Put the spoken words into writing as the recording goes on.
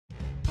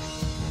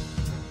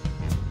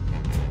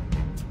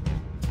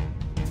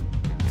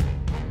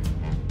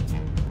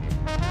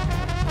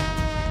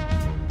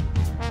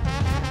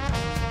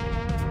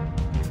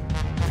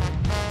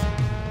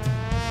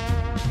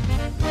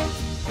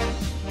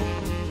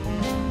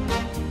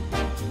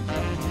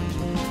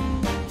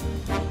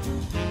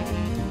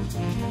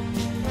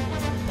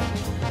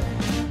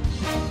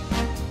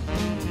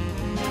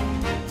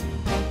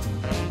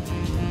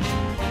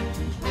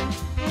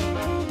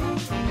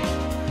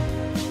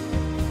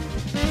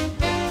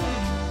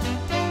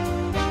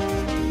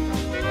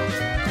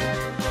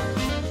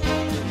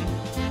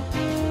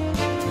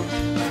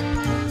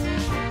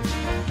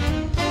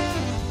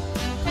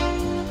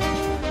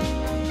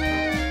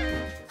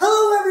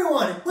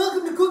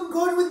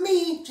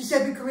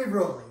Giuseppe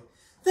CrimiVaroli.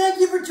 Thank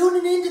you for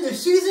tuning in to the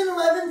Season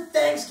 11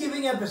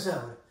 Thanksgiving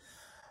episode.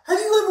 Have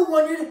you ever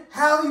wondered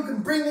how you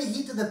can bring the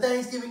heat to the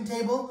Thanksgiving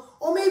table?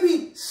 Or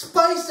maybe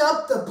spice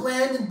up the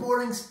bland and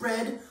boring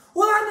spread?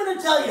 Well, I'm going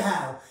to tell you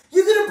how.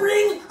 You're going to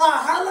bring a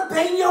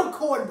jalapeno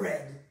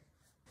cornbread.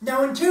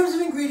 Now, in terms of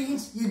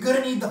ingredients, you're going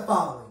to need the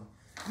following.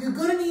 You're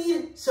going to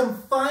need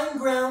some fine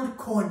ground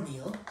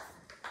cornmeal.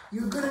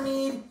 You're going to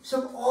need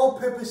some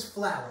all-purpose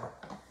flour.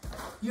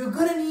 You're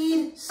going to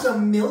need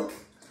some milk.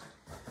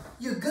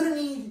 You're going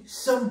to need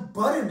some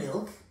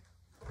buttermilk.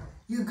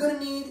 You're going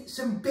to need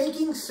some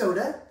baking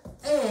soda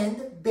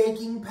and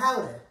baking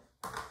powder.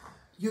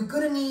 You're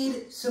going to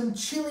need some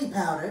chili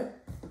powder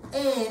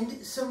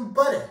and some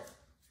butter.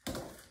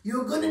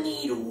 You're going to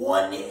need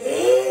 1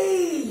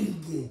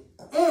 egg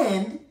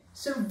and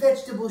some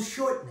vegetable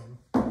shortening.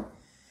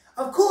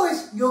 Of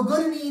course, you're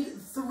going to need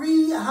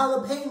 3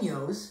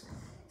 jalapeños.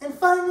 And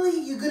finally,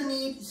 you're going to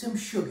need some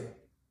sugar.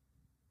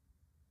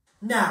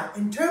 Now,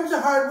 in terms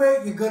of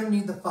hardware, you're going to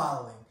need the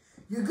following.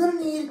 You're going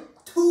to need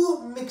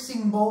 2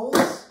 mixing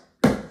bowls.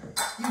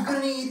 You're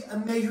going to need a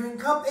measuring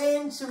cup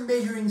and some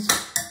measuring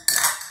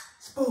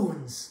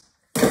spoons.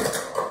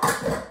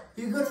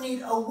 You're going to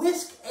need a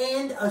whisk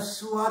and a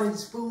slotted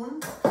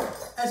spoon,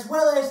 as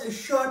well as a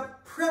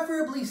sharp,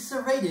 preferably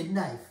serrated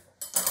knife.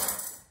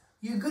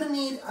 You're going to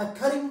need a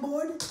cutting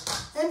board.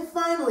 And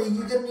finally,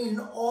 you're going to need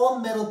an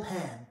all-metal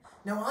pan.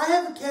 Now, I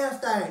have a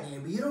cast iron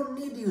here, but you don't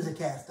need to use a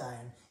cast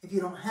iron if you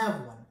don't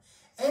have one.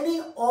 Any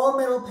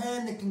all-metal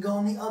pan that can go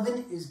in the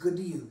oven is good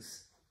to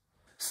use.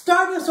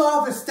 Starting us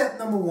off with step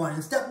number 1.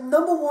 And step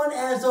number 1,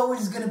 as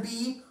always, is going to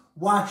be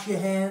wash your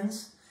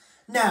hands.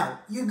 Now,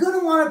 you're going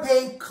to want to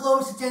pay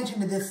close attention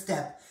to this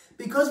step.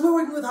 Because we're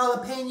working with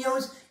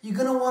jalapenos, you're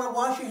going to want to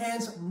wash your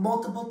hands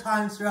multiple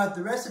times throughout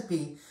the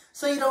recipe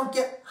so you don't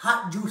get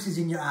hot juices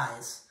in your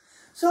eyes.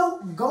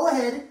 So, go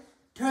ahead,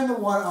 turn the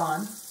water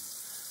on.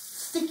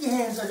 Stick your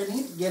hands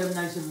underneath, get them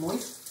nice and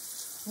moist.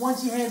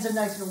 Once your hands are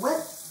nice and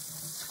wet,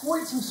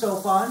 squirt some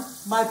soap on.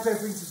 My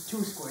preference is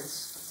 2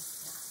 squirts.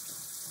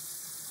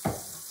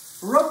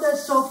 Rub that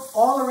soap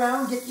all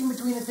around, get in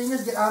between the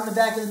fingers, get on the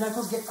back of the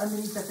knuckles, get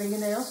underneath the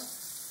fingernails.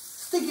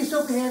 Stick your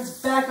soapy hands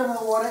back under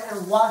the water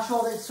and wash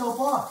all that soap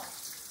off.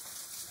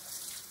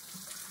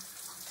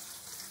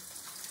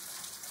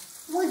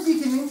 Once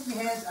you convince your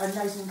hands are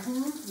nice and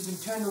clean, you can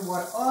turn the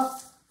water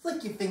off,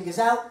 flick your fingers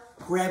out,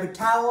 grab a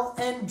towel,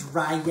 and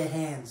dry your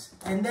hands.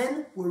 And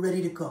then we're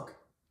ready to cook.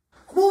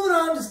 Moving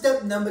on to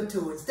step number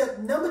 2. And step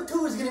number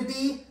 2 is going to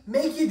be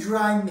make your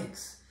dry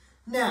mix.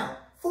 Now,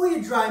 for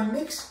your dry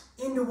mix,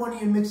 into one of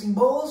your mixing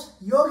bowls,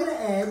 you're going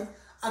to add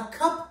a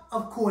cup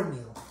of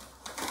cornmeal.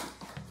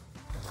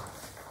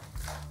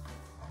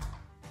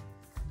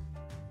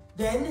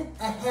 Then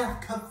a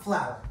 ½ cup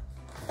flour.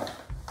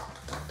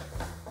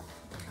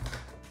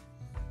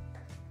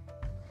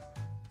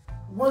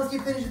 Once you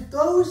finish with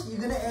those, you're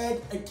going to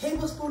add a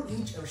tablespoon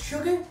each of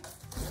sugar,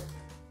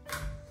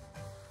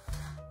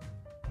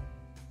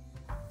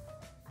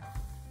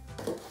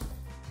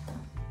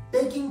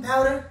 baking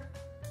powder,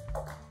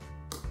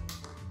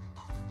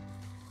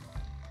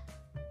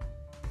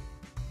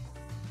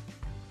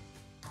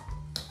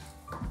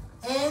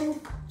 and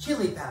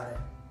chili powder.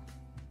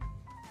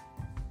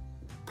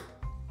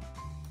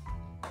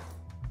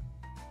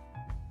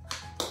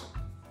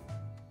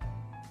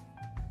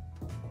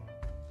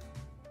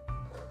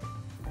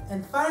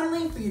 And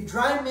finally, for your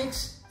dry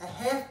mix, a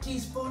 ½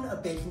 teaspoon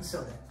of baking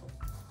soda.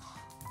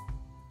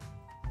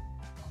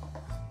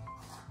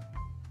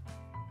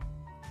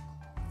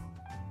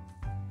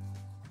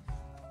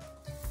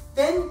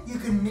 Then you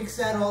can mix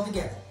that all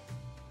together.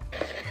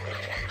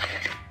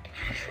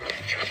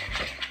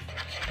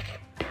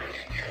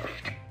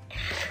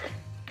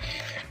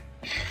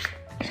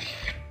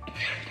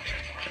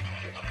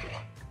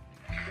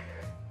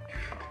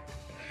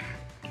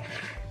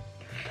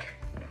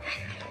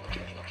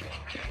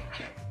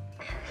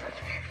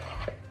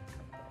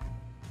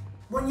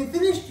 When you're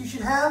finished, you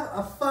should have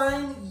a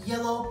fine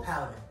yellow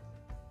powder.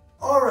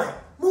 Alright,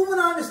 moving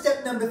on to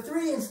step number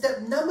 3, and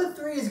step number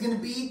 3 is going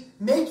to be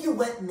make your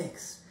wet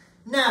mix.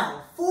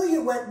 Now, for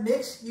your wet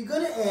mix, you're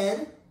going to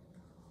add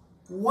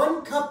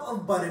 1 cup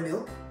of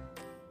buttermilk,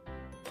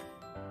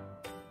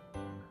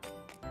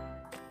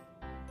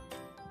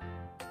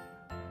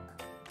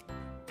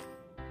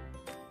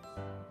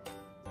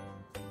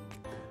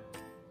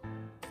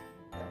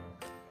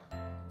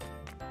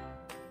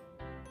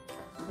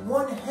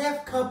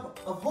 ½ cup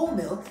of whole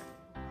milk,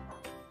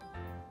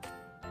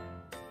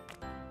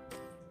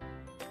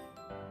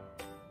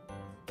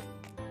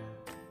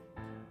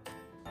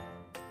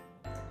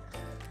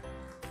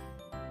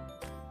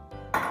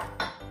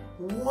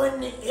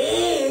 one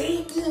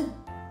egg,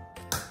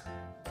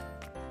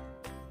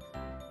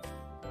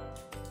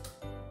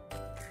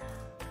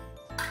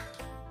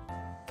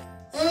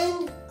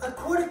 and a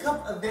 ¼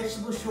 cup of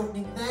vegetable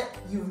shortening that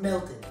you've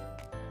melted.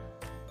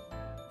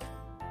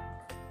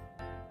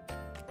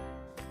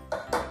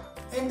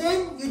 And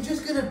then you're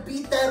just going to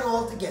beat that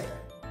all together.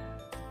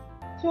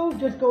 So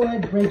just go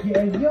ahead and break your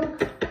egg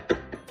yolk.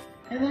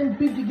 And then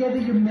beat together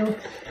your milk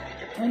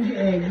and your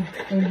egg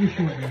and your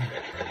shortening.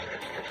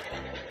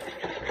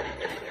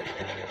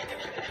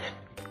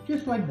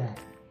 Just like that.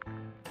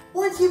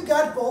 Once you've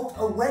got both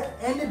a wet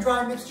and a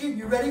dry mixture,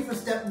 you're ready for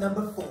step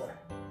number 4.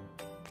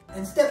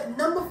 And step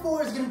number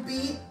 4 is going to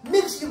be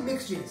mix your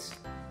mixtures.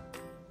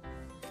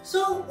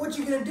 So what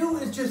you're going to do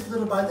is just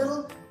little by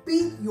little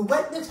beat your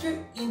wet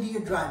mixture into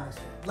your dry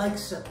mixture, like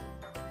so.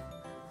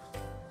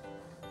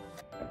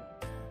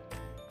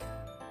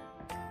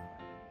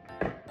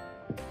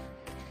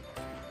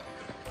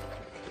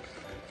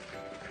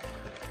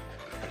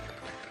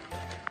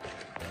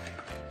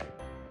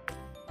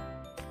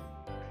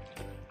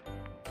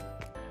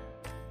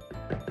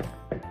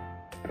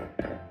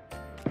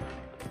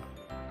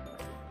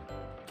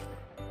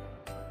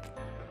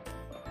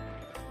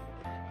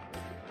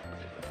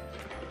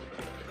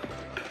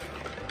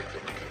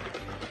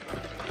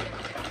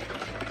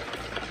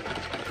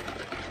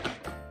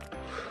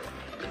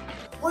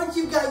 Once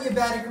you've got your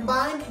batter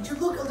combined, it should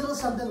look a little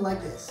something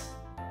like this.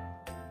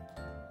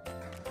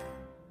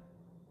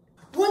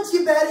 Once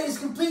your batter is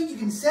complete, you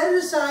can set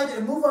it aside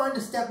and move on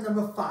to step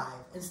number 5.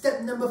 And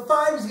step number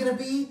 5 is going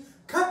to be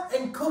cut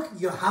and cook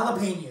your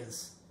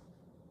jalapeños.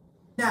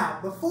 Now,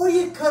 before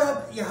you cut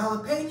up your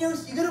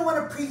jalapeños, you're going to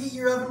want to preheat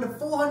your oven to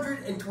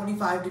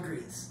 425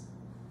 degrees.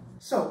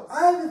 So,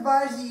 I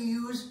advise that you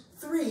use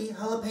 3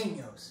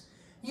 jalapeños.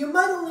 You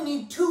might only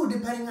need 2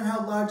 depending on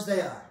how large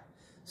they are.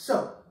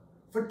 So,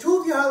 for 2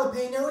 of your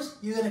jalapeños,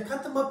 you're going to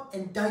cut them up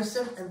and dice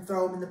them and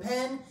throw them in the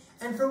pan.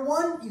 And for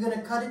 1, you're going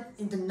to cut it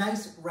into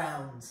nice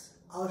rounds.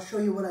 I'll show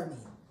you what I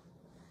mean.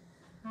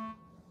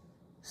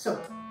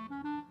 So,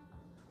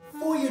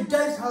 for your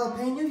diced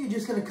jalapeno, you're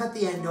just going to cut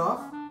the end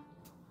off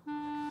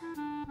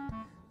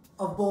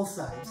of both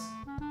sides.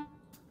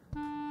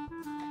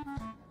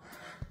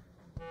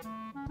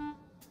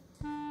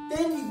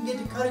 Then you can get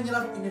to cutting it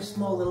up into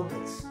small little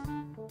bits.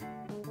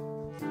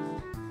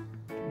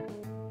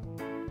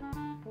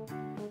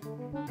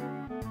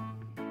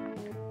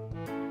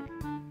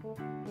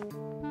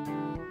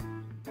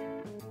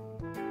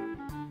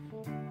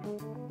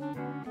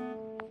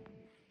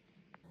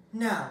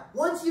 Now,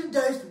 once you've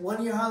diced 1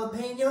 of your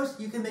jalapeños,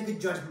 you can make a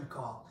judgment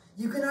call.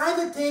 You can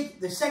either take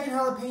the second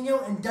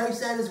jalapeno and dice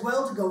that as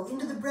well to go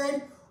into the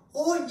bread,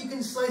 or you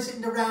can slice it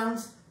into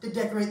rounds to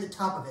decorate the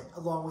top of it,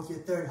 along with your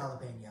third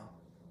jalapeno.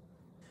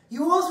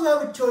 You also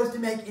have a choice to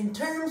make in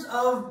terms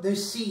of the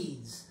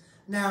seeds.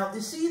 Now,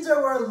 the seeds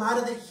are where a lot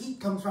of the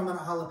heat comes from on a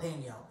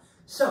jalapeno.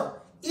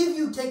 So, if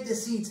you take the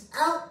seeds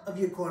out of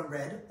your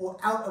cornbread, or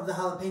out of the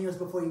jalapenos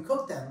before you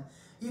cook them,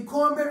 your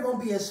cornbread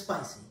won't be as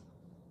spicy.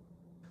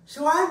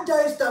 So I've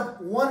diced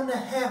up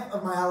 1½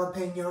 of my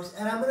jalapenos,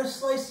 and I'm going to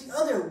slice the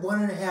other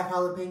 1½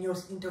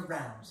 jalapenos into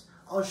rounds.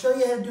 I'll show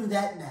you how to do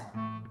that now.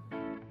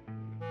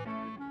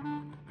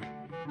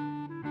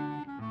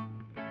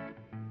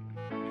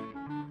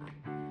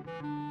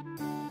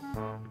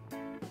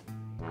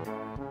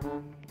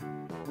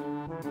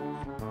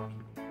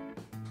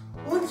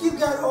 Once you've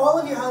got all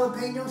of your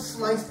jalapenos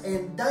sliced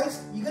and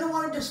diced, you're going to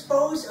want to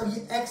dispose of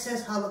your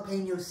excess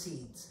jalapeno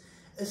seeds.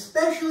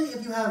 Especially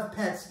if you have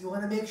pets, you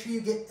want to make sure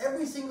you get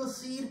every single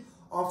seed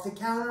off the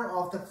counter,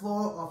 off the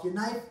floor, off your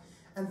knife,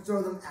 and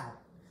throw them out.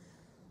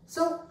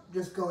 So,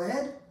 just go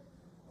ahead.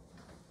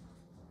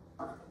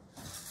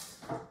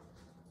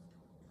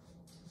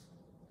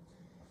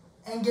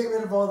 And get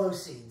rid of all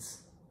those seeds.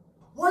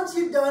 Once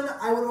you've done,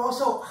 I would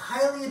also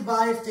highly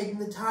advise taking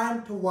the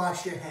time to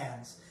wash your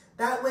hands.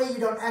 That way you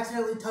don't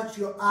accidentally touch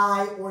your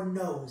eye or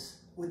nose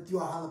with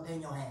your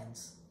jalapeno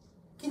hands.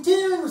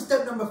 Continuing with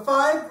step number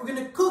 5, we're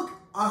going to cook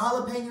our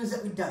jalapenos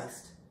that we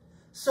diced.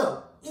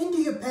 So,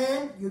 into your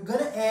pan, you're going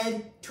to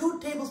add 2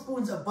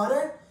 tablespoons of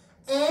butter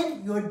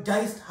and your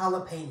diced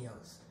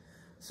jalapenos.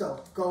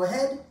 So, go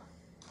ahead,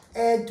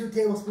 add 2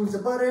 tablespoons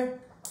of butter,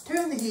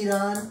 turn the heat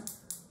on,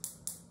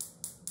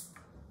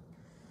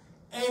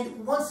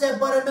 and once that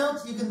butter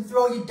melts, you can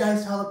throw your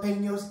diced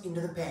jalapenos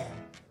into the pan.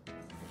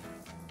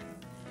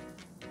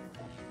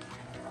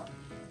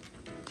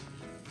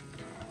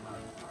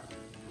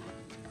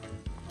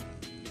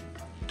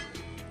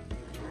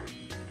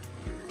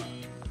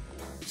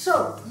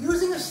 So,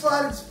 using a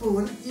slotted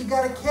spoon, you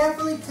gotta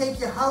carefully take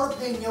your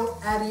jalapeno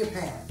out of your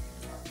pan.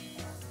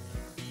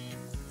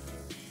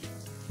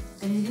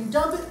 And you can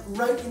dump it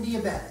right into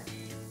your batter.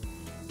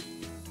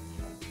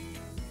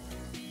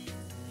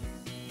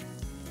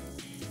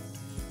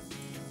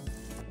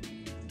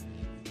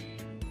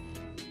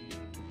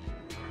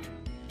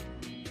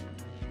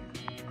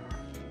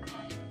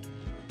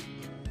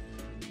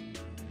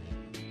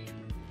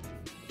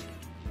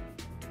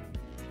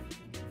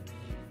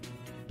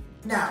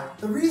 Now,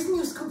 the reason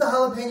you scoop the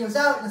jalapenos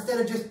out instead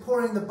of just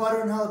pouring the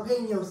butter and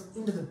jalapenos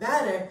into the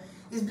batter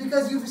is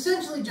because you've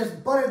essentially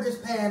just buttered this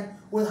pan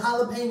with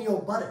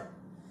jalapeno butter.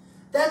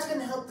 That's going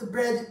to help the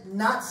bread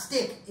not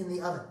stick in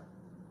the oven.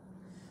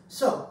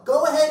 So,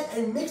 go ahead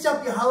and mix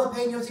up your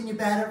jalapenos in your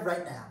batter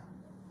right now.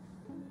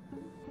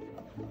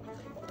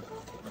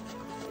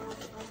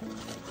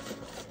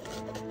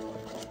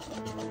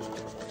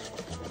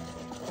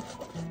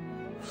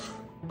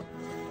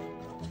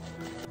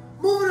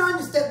 Moving on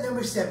to step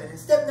number 7. And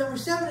step number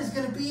 7 is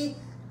going to be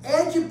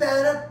add your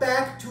batter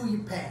back to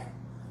your pan.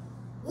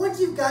 Once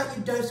you've got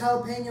your diced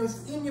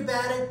jalapenos in your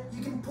batter,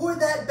 you can pour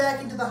that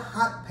back into the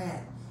hot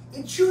pan.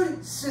 It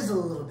should sizzle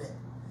a little bit.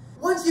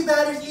 Once your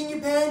batter's in your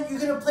pan, you're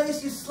going to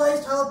place your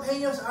sliced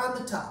jalapenos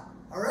on the top.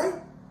 Alright?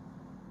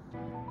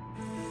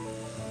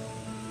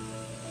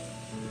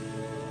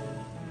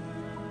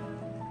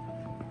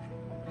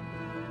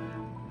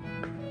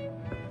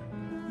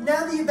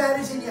 Now that your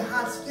batter's in your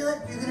hot skillet,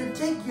 you're going to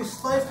take your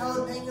sliced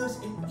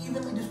jalapenos and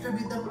evenly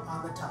distribute them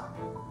on the top.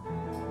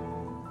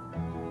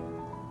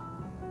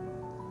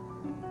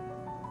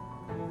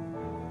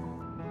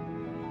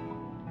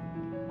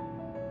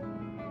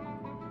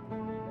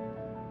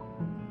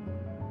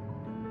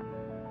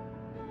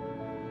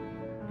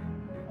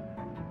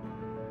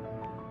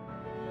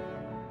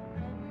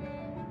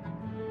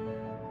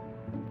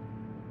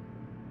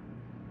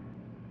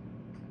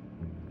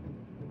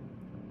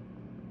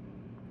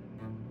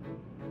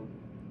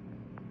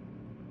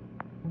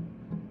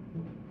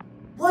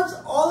 Once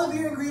all of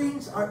your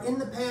ingredients are in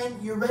the pan,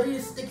 you're ready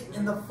to stick it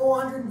in the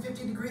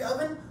 450-degree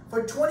oven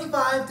for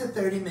 25 to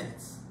 30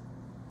 minutes.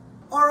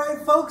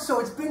 Alright folks, so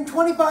it's been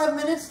 25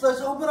 minutes.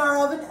 Let's open our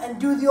oven and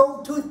do the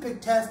old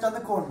toothpick test on the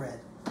cornbread.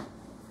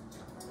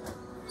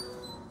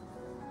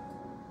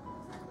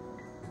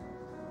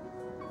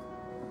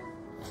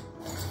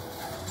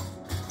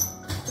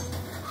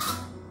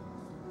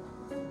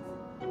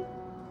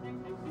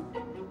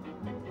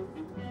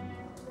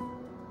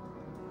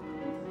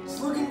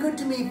 Looking good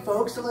to me,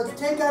 folks, so let's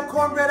take our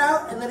cornbread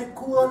out and let it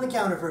cool on the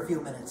counter for a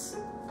few minutes.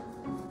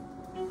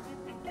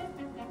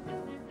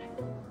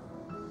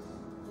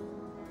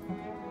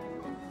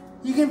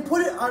 You can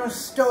put it on a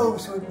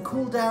stove so it can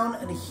cool down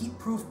in a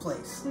heat-proof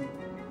place.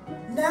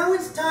 Now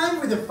it's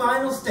time for the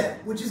final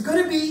step, which is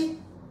going to be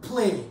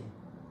plating.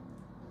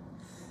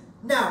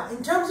 Now,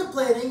 in terms of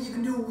plating, you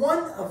can do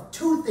one of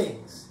two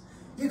things.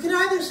 You can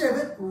either serve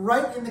it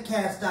right in the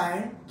cast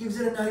iron, gives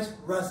it a nice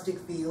rustic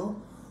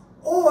feel,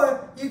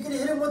 or you can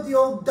hit them with the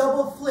old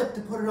double flip to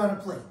put it on a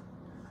plate.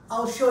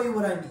 I'll show you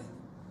what I mean.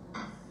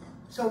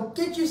 So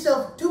get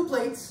yourself 2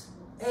 plates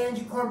and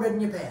your cornbread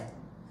in your pan.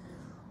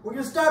 We're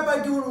going to start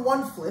by doing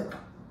one flip.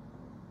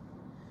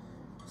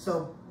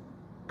 So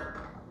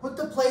put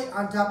the plate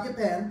on top of your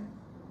pan.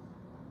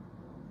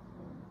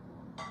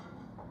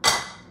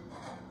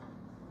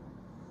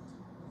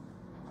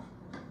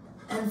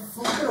 And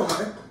flip it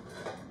over.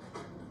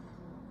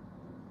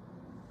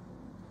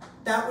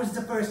 That was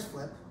the first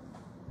flip.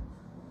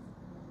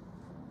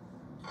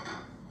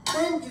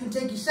 Then you can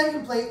take your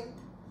second plate,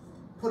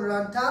 put it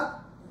on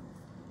top,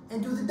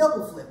 and do the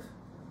double flip.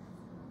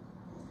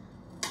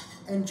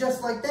 And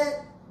just like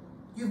that,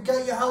 you've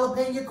got your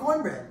jalapeno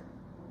cornbread.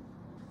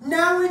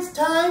 Now it's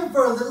time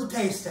for a little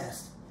taste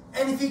test.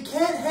 And if you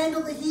can't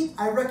handle the heat,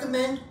 I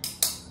recommend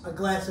a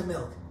glass of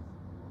milk.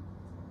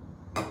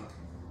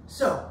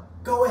 So,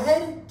 go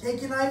ahead,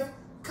 take your knife,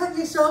 cut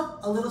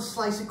yourself a little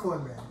slice of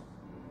cornbread.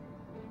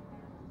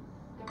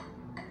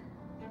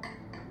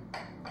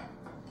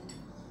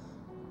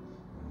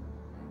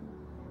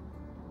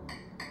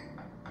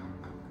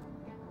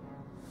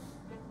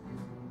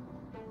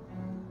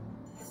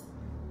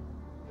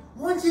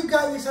 Once you've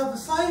got yourself a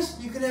slice,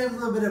 you can add a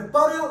little bit of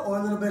butter or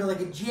a little bit of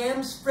like a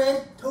jam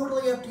spread,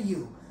 totally up to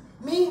you.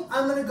 Me,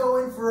 I'm going to go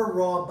in for a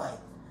raw bite.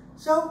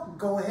 So,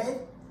 go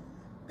ahead,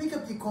 pick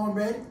up your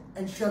cornbread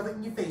and shove it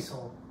in your face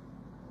hole.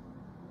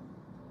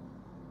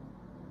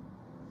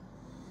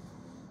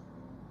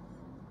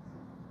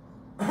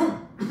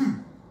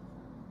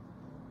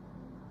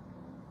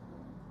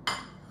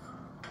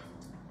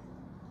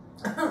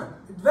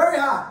 It's very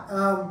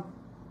hot.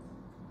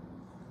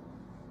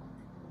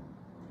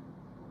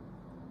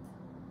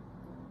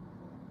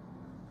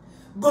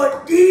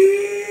 But delicious!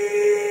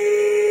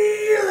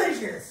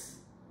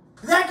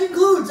 That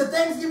concludes the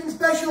Thanksgiving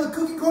special of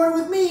Cooking Corner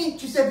with me,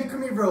 Giuseppe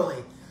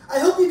CrimiVaroli. I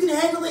hope you can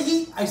handle the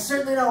heat. I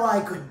certainly know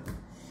I couldn't.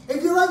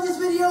 If you like this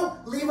video,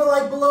 leave a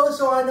like below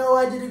so I know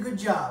I did a good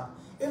job.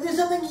 If there's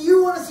something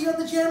you want to see on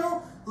the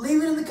channel,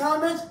 leave it in the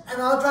comments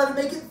and I'll try to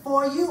make it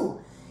for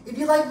you. If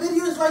you like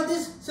videos like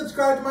this,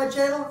 subscribe to my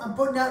channel. I'm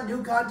putting out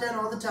new content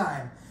all the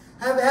time.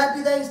 Have a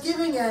happy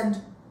Thanksgiving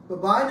and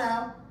bye-bye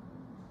now.